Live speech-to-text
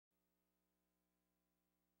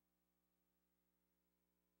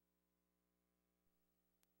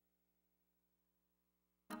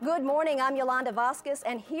Good morning, I'm Yolanda Vazquez,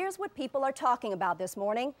 and here's what people are talking about this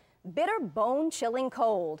morning. Bitter, bone-chilling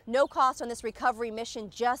cold. No cost on this recovery mission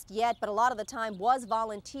just yet, but a lot of the time was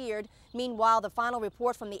volunteered. Meanwhile, the final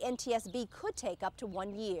report from the NTSB could take up to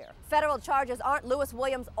 1 year. Federal charges aren't Lewis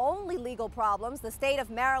Williams' only legal problems. The state of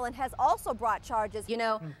Maryland has also brought charges. You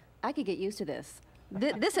know, I could get used to this.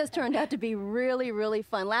 This has turned out to be really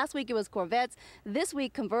fun. Last week it was Corvettes. This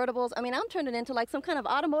week convertibles. I mean, I'm turning into like some kind of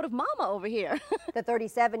automotive mama over here. The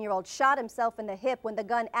 37-year-old shot himself in the hip when the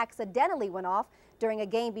gun accidentally went off during a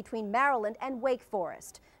game between Maryland and Wake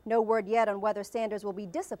Forest. No word yet on whether Sanders will be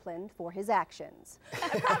disciplined for his actions.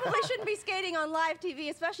 I probably shouldn't be skating on live TV,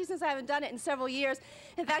 especially since I haven't done it in several years.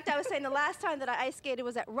 In fact, I was saying the last time that I ice skated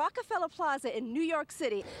was at Rockefeller Plaza in New York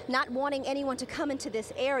City. Not wanting anyone to come into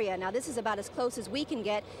this area. Now, this is about as close as we can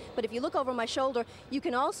get, but if you look over my shoulder, you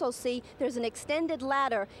can also see there's an extended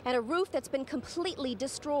ladder and a roof that's been completely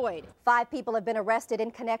destroyed. 5 people have been arrested in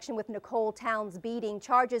connection with Nicole Towns' beating.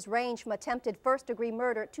 Charges range from attempted first-degree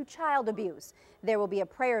murder to child abuse. There will be a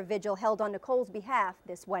prayer vigil held on Nicole's behalf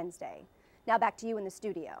this Wednesday. Now back to you in the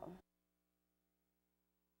studio.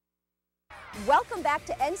 Welcome back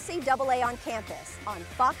to NCAA on Campus on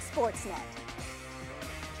Fox Sports Net.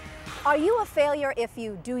 Are you a failure if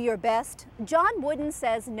you do your best? John Wooden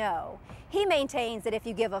says no. He maintains that if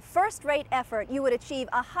you give a first-rate effort, you would achieve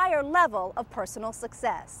a higher level of personal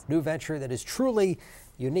success. New venture that is truly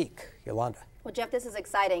unique. Yolanda. Well, Jeff, this is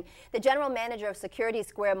exciting. The general manager of Security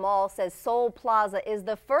Square Mall says Soul Plaza is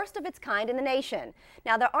the first of its kind in the nation.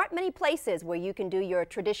 Now, there aren't many places where you can do your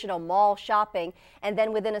traditional mall shopping and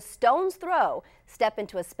then within a stone's throw, step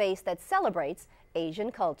into a space that celebrates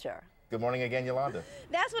Asian culture. Good morning again, Yolanda.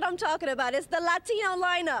 That's what I'm talking about. It's the Latino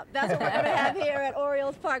lineup. That's what we're going to have here at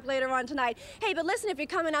Orioles Park later on tonight. Hey, but listen, if you're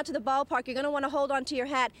coming out to the ballpark, you're going to want to hold on to your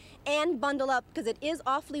hat and bundle up because it is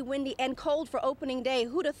awfully windy and cold for opening day.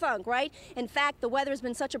 Who'd have thunk, right? In fact, the weather has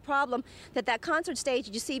been such a problem that concert stage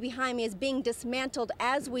you see behind me is being dismantled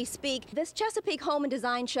as we speak. This Chesapeake Home and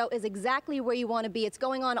Design Show is exactly where you want to be. It's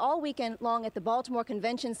going on all weekend long at the Baltimore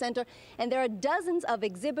Convention Center, and there are dozens of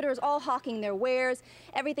exhibitors all hawking their wares,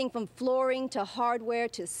 everything from flooring to hardware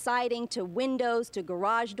to siding to windows to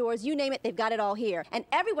garage doors, you name it, they've got it all here. And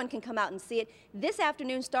everyone can come out and see it this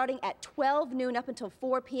afternoon starting at 12 noon up until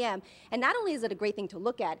 4 p.m. And not only is it a great thing to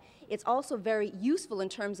look at, it's also very useful in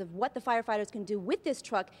terms of what the firefighters can do with this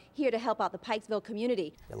truck here to help out the Pikesville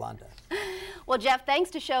community. Yolanda. Well, Jeff, thanks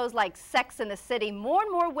to shows like Sex and the City, more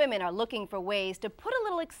and more women are looking for ways to put a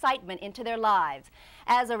little excitement into their lives.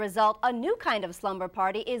 As a result, a new kind of slumber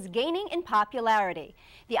party is gaining in popularity.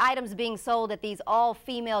 The items being sold at these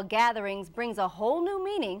all-female gatherings brings a whole new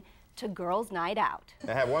meaning to girls' night out.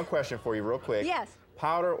 I have one question for you real quick. Yes.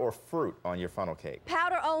 Powder or fruit on your funnel cake?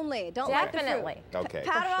 Powder only. Don't Definitely. like the fruit. Okay.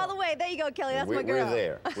 Powder all the way. There you go, Kelly. That's my girl. We're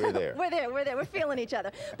there. We're there. We're there. We're feeling each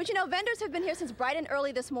other. But you know, vendors have been here since bright and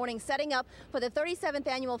early this morning setting up for the 37th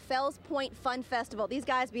annual Fells Point Fun Festival. These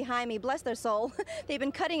guys behind me, bless their soul, they've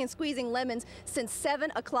been cutting and squeezing lemons since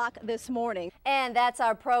 7 o'clock this morning. And that's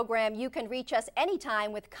our program. You can reach us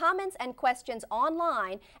anytime with comments and questions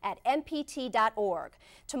online at mpt.org.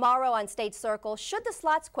 Tomorrow on State Circle, should the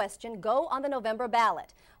slots question go on the November ballot?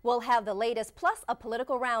 We'll have the latest plus a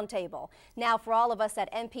political roundtable. Now for all of us at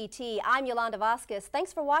MPT, I'm Yolanda Vazquez.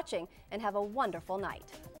 Thanks for watching and have a wonderful night.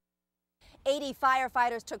 80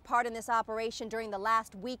 firefighters took part in this operation during the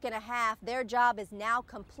last week and a half. Their job is now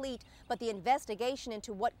complete, but the investigation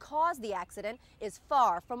into what caused the accident is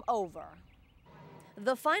far from over.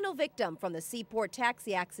 The final victim from the Seaport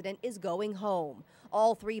taxi accident is going home.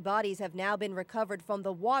 All 3 bodies have now been recovered from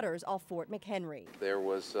the waters off Fort McHenry. There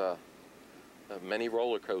was many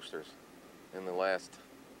roller coasters in the last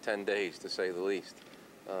 10 days, to say the least.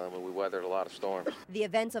 We weathered a lot of storms. The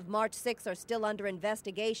events of March 6th are still under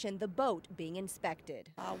investigation, the boat being inspected.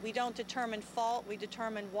 We don't determine fault, we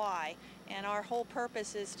determine why. And our whole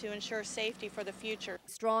purpose is to ensure safety for the future.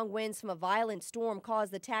 Strong winds from a violent storm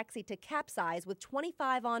caused the taxi to capsize with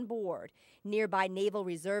 25 on board. Nearby naval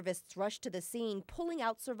reservists rushed to the scene, pulling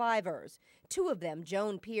out survivors. 2 of them,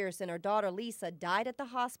 Joan Pierce and her daughter Lisa, died at the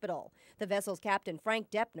hospital. The vessel's captain, Frank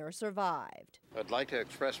Deppner, survived. I'd like to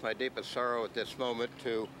express my deepest sorrow at this moment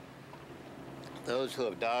to those who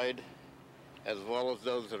have died, as well as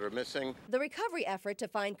those that are missing. The recovery effort to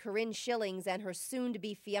find Corinne Schillings and her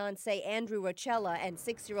soon-to-be fiancé Andrew Rochella and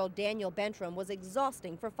 6-year-old Daniel Bentram was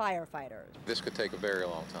exhausting for firefighters. This could take a very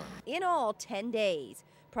long time. In all, 10 days.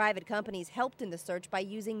 Private companies helped in the search by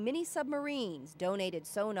using mini submarines, donated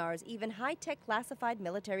sonars, even high-tech classified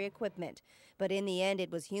military equipment. But in the end,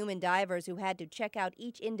 it was human divers who had to check out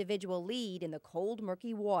each individual lead in the cold,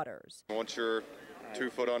 murky waters. Once you're 2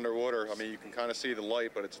 foot underwater. I mean, you can kind of see the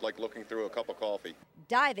light, but it's like looking through a cup of coffee.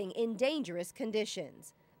 Diving in dangerous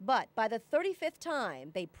conditions. But by the 35th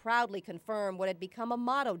time, they proudly confirm what had become a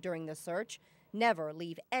motto during the search: never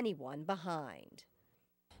leave anyone behind.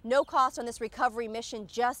 No cost on this recovery mission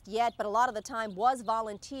just yet, but a lot of the time was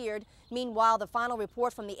volunteered. Meanwhile, the final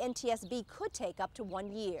report from the NTSB could take up to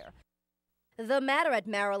 1 year. The matter at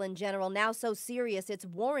Maryland General now so serious it's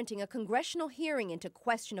warranting a congressional hearing into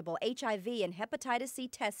questionable HIV and hepatitis C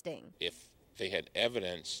testing. If they had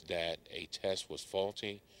evidence that a test was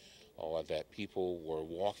faulty or that people were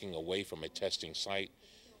walking away from a testing site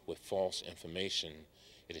with false information,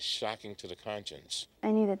 it is shocking to the conscience.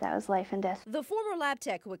 I knew that that was life and death. The former lab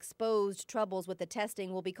tech who exposed troubles with the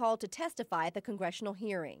testing will be called to testify at the congressional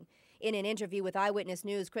hearing. In an interview with Eyewitness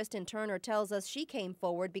News, Kristen Turner tells us she came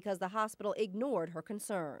forward because the hospital ignored her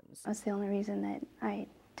concerns. That's the only reason that I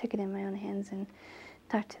took it in my own hands and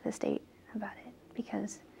talked to the state about it,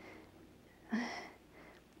 because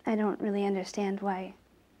I don't really understand why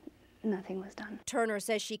nothing was done. Turner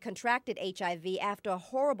says she contracted HIV after a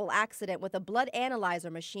horrible accident with a blood analyzer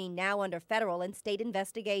machine now under federal and state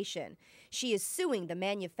investigation. She is suing the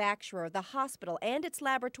manufacturer, the hospital, and its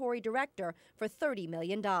laboratory director for $30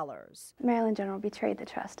 million. Maryland General betrayed the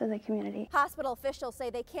trust of the community. Hospital officials say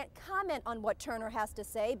they can't comment on what Turner has to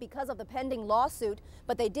say because of the pending lawsuit,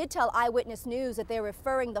 but they did tell Eyewitness News that they're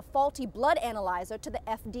referring the faulty blood analyzer to the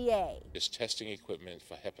FDA. This testing equipment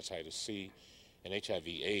for hepatitis C and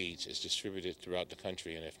HIV/AIDS is distributed throughout the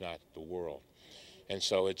country and if not the world. And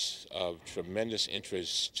so it's of tremendous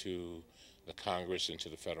interest to the Congress and to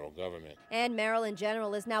the federal government. And Maryland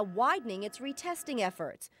General is now widening its retesting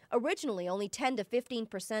efforts. Originally, only 10 to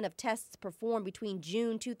 15% of tests performed between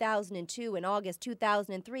June 2002 and August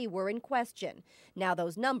 2003 were in question. Now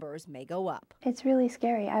those numbers may go up. It's really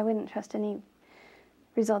scary. I wouldn't trust any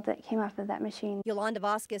result that came off of that machine. Yolanda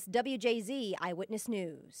Vazquez, WJZ Eyewitness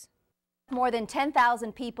News. More than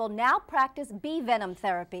 10,000 people now practice bee venom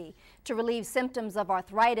therapy to relieve symptoms of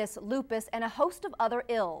arthritis, lupus, and a host of other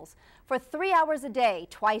ills. For 3 hours a day,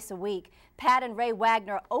 twice a week, Pat and Ray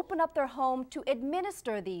Wagner open up their home to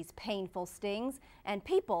administer these painful stings, and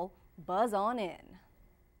people buzz on in.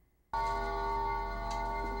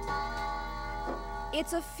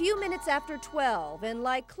 It's a few minutes after 12, and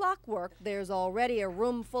like clockwork, there's already a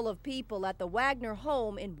room full of people at the Wagner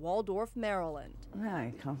home in Waldorf, Maryland.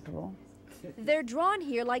 Very comfortable. They're drawn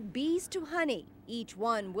here like bees to honey, each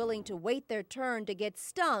one willing to wait their turn to get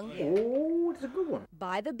stung It's a good one.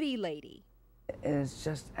 by the bee lady. It's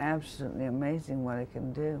just absolutely amazing what it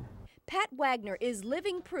can do. Pat Wagner is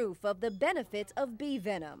living proof of the benefits of bee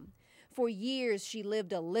venom. For years, she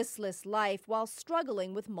lived a listless life while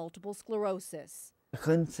struggling with multiple sclerosis. I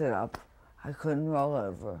couldn't sit up, I couldn't roll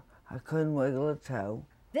over, I couldn't wiggle a toe.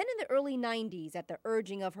 Then in the early 90s, at the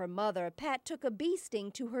urging of her mother, Pat took a bee sting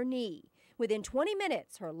to her knee. Within 20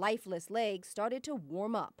 minutes, her lifeless legs started to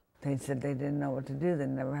warm up. They said they didn't know what to do. They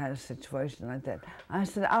never had a situation like that. I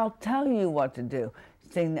said, I'll tell you what to do.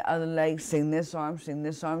 Sting the other leg, sting this arm,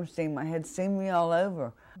 sting my head, sting me all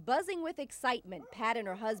over. Buzzing with excitement, Pat and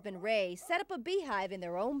her husband Ray set up a beehive in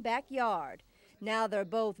their own backyard. Now they're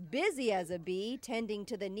both busy as a bee, tending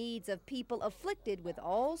to the needs of people afflicted with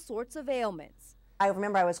all sorts of ailments. I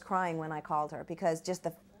remember I was crying when I called her because just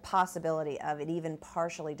the possibility of it even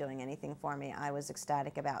partially doing anything for me, I was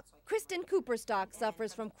ecstatic about. Kristen Cooperstock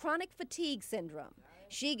suffers from chronic fatigue syndrome.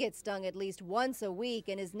 She gets stung at least once a week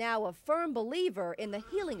and is now a firm believer in the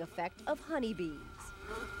healing effect of honeybees.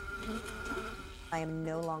 I am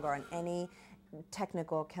no longer on any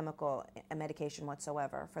technical chemical medication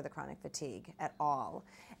whatsoever for the chronic fatigue at all.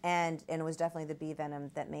 And it was definitely the bee venom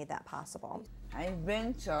that made that possible. How you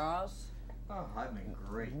been, Charles? Oh, I've been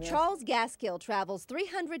great. Charles Gaskill travels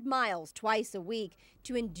 300 miles twice a week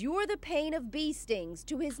to endure the pain of bee stings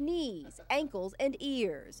to his knees, ankles, and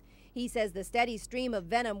ears. He says the steady stream of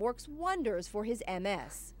venom works wonders for his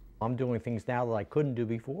MS. I'm doing things now that I couldn't do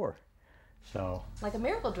before. So like a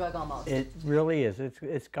miracle drug almost. It really is.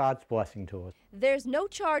 It's God's blessing to us. There's no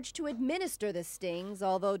charge to administer the stings,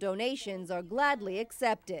 although donations are gladly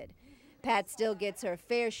accepted. Pat still gets her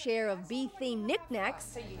fair share of bee-themed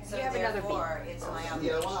knickknacks, So you have another bee. It's my own.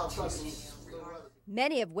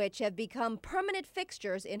 Many of which have become permanent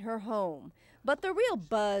fixtures in her home. But the real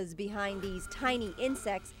buzz behind these tiny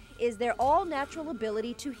insects is their all-natural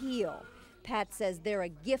ability to heal. Pat says they're a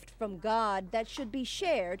gift from God that should be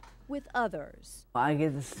shared with others. I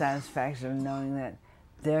get the satisfaction of knowing that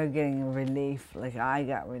they're getting relief like I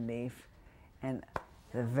got relief. And at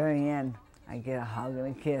the very end, I get a hug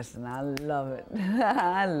and a kiss, and I love it.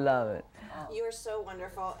 I love it. You are so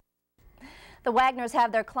wonderful. The Wagners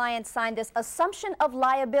have their clients sign this assumption of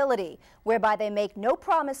liability, whereby they make no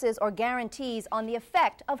promises or guarantees on the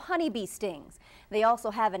effect of honeybee stings. They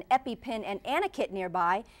also have an EpiPen and Anakit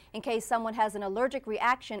nearby in case someone has an allergic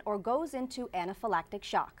reaction or goes into anaphylactic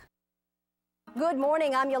shock. Good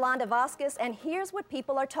morning, I'm Yolanda Vazquez, and here's what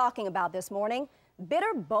people are talking about this morning.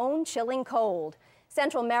 Bitter, bone-chilling cold.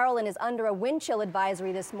 Central Maryland is under a wind chill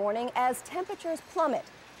advisory this morning as temperatures plummet.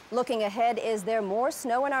 Looking ahead, is there more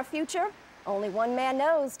snow in our future? Only one man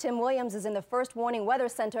knows. Tim Williams is in the First Warning Weather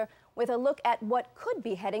Center with a look at what could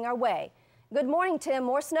be heading our way. Good morning, Tim.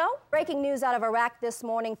 More snow? Breaking news out of Iraq this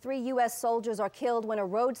morning. 3 U.S. soldiers are killed when a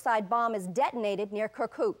roadside bomb is detonated near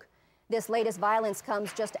Kirkuk. This latest violence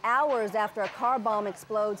comes just hours after a car bomb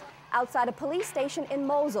explodes outside a police station in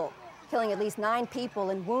Mosul, killing at least 9 people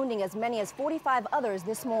and wounding as many as 45 others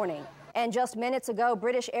this morning. And just minutes ago,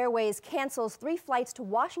 British Airways cancels 3 flights to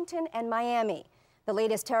Washington and Miami. The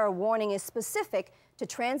latest terror warning is specific to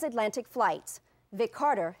transatlantic flights. Vic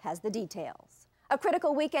Carter has the details. A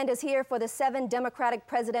critical weekend is here for the 7 Democratic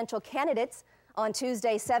presidential candidates. On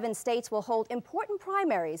Tuesday, 7 states will hold important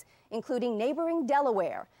primaries, including neighboring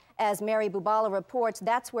Delaware. As Mary Bubala reports,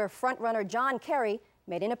 that's where frontrunner John Kerry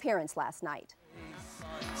made an appearance last night.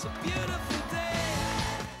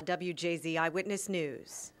 WJZ Eyewitness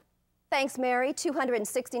News. Thanks, Mary.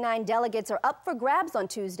 269 delegates are up for grabs on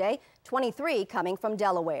Tuesday, 23 coming from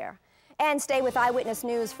Delaware. And stay with Eyewitness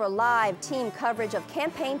News for live team coverage of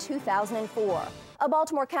Campaign 2004. A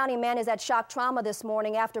Baltimore County man is at shock trauma this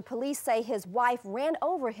morning after police say his wife ran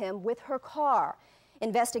over him with her car.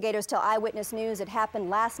 Investigators tell Eyewitness News it happened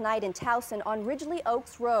last night in Towson on Ridgely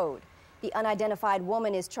Oaks Road. The unidentified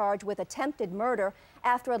woman is charged with attempted murder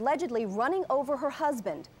after allegedly running over her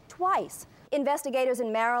husband twice. Investigators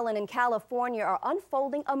in Maryland and California are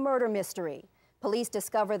unfolding a murder mystery. Police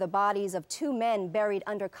discover the bodies of 2 men buried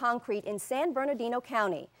under concrete in San Bernardino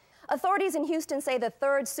County. Authorities in Houston say the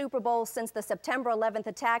 3rd Super Bowl since the September 11th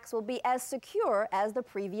attacks will be as secure as the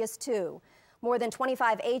previous 2. More than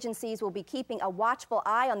 25 agencies will be keeping a watchful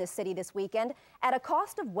eye on the city this weekend at a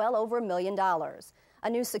cost of well over $1 million. A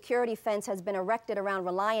new security fence has been erected around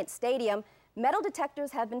Reliant Stadium. Metal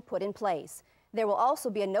detectors have been put in place. There will also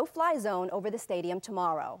be a no-fly zone over the stadium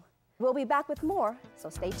tomorrow. We'll be back with more, so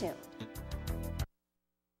stay tuned.